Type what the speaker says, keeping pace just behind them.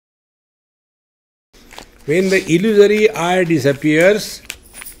When the illusory I disappears,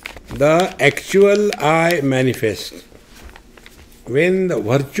 the actual I manifests. When the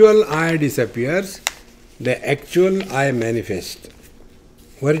virtual I disappears, the actual I manifests.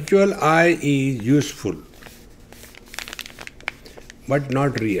 Virtual I is useful, but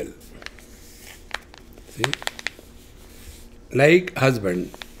not real. See? Like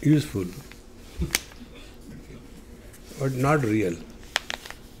husband, useful, but not real.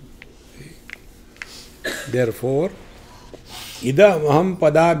 See? Therefore, idam aham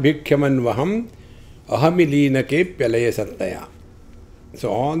padabhikkyamanvaham ahamilinake pyalaya sattaya. So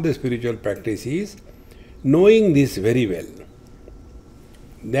all the spiritual practice is knowing this very well,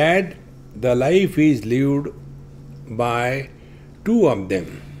 that the life is lived by two of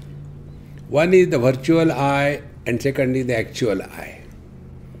them. One is the virtual I and second is the actual I.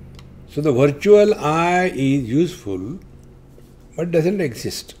 So the virtual I is useful but doesn't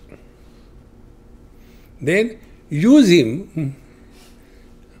exist. Then use him,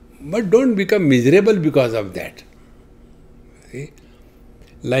 but don't become miserable because of that. See?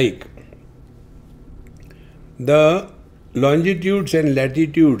 Like the longitudes and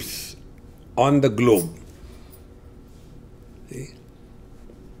latitudes on the globe. See?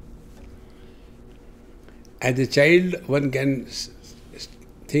 As a child, one can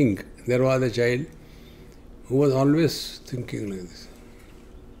think. There was a child who was always thinking like this.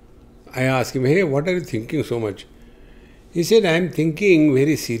 I asked him, hey, what are you thinking so much? He said, I am thinking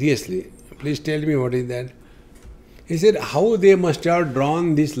very seriously. Please tell me what is that? He said, how they must have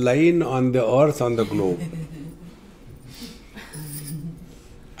drawn this line on the earth, on the globe.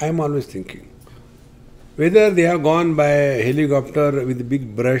 I am always thinking. Whether they have gone by helicopter with a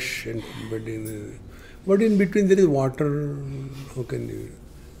big brush, but in between there is water, how can you?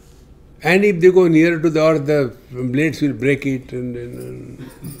 And if they go nearer to the earth, the blades will break it.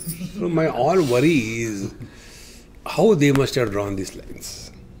 So my all worry is how they must have drawn these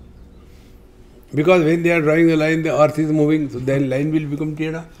lines. Because when they are drawing the line, the earth is moving, so then line will become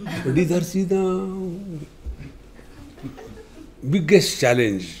teda. But this earth is the biggest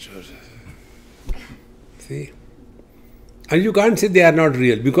challenge. See? And you can't say they are not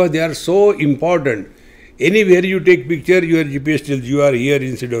real, because they are so important. Anywhere you take picture, your GPS tells you are here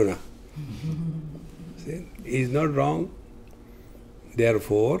in Sedona. See? It is not wrong.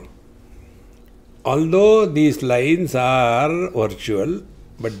 Therefore, although these lines are virtual,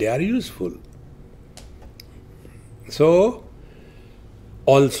 but they are useful. So,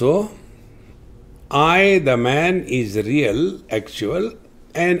 also, I, the man, is real, actual,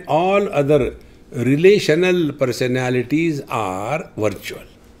 and all other relational personalities are virtual.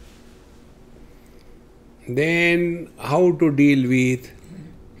 Then, how to deal with?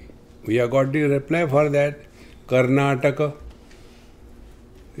 We have got the reply for that. Karnataka.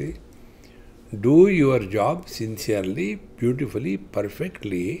 See? Do your job sincerely, beautifully,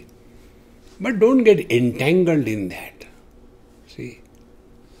 perfectly, but don't get entangled in that. See?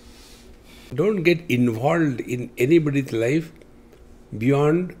 Don't get involved in anybody's life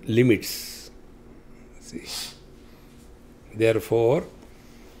beyond limits. See? Therefore,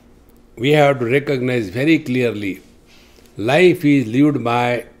 we have to recognize very clearly, life is lived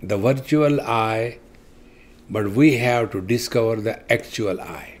by the virtual I, but we have to discover the actual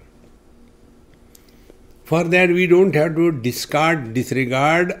I. For that, we don't have to discard,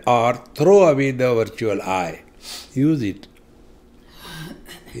 disregard, or throw away the virtual I. Use it.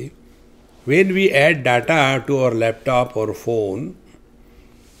 See? When we add data to our laptop or phone,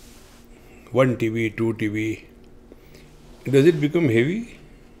 1 TB, 2 TB, does it become heavy?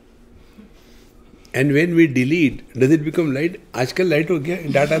 And when we delete, does it become light? आजकल light हो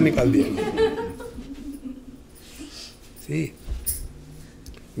गया, data निकाल दिया. See,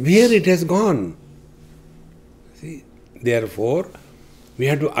 where it has gone. See, therefore, we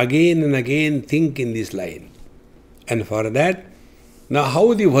have to again and again think in this line. And for that, now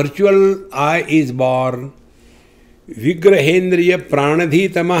how the virtual I is born? Vigrahendriya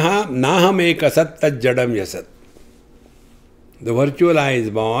pranadhitamaha naham ekasat tajjadam yasat. The virtual I is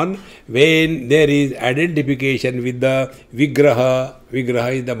born when there is identification with the vigraha.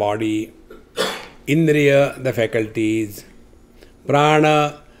 Vigraha is the body. Indriya, the faculties.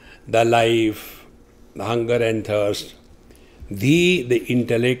 Prana, the life, the hunger and thirst. Dhi, the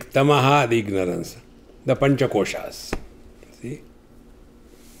intellect. Tamaha, the ignorance. The panchakoshas. See?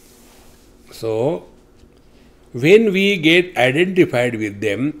 So, when we get identified with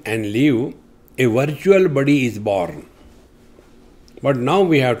them and live, a virtual body is born. But now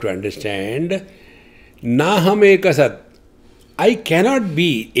we have to understand, naham ekasat. I cannot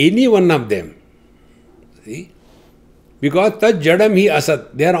be any one of them. See? Because tad jadam hi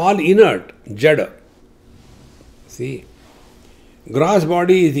asat. They are all inert, jada. See, gross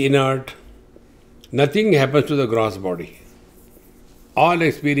body is inert. Nothing happens to the gross body. All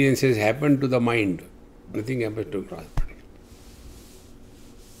experiences happen to the mind. Nothing happens to gross body.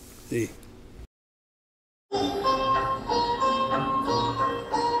 See.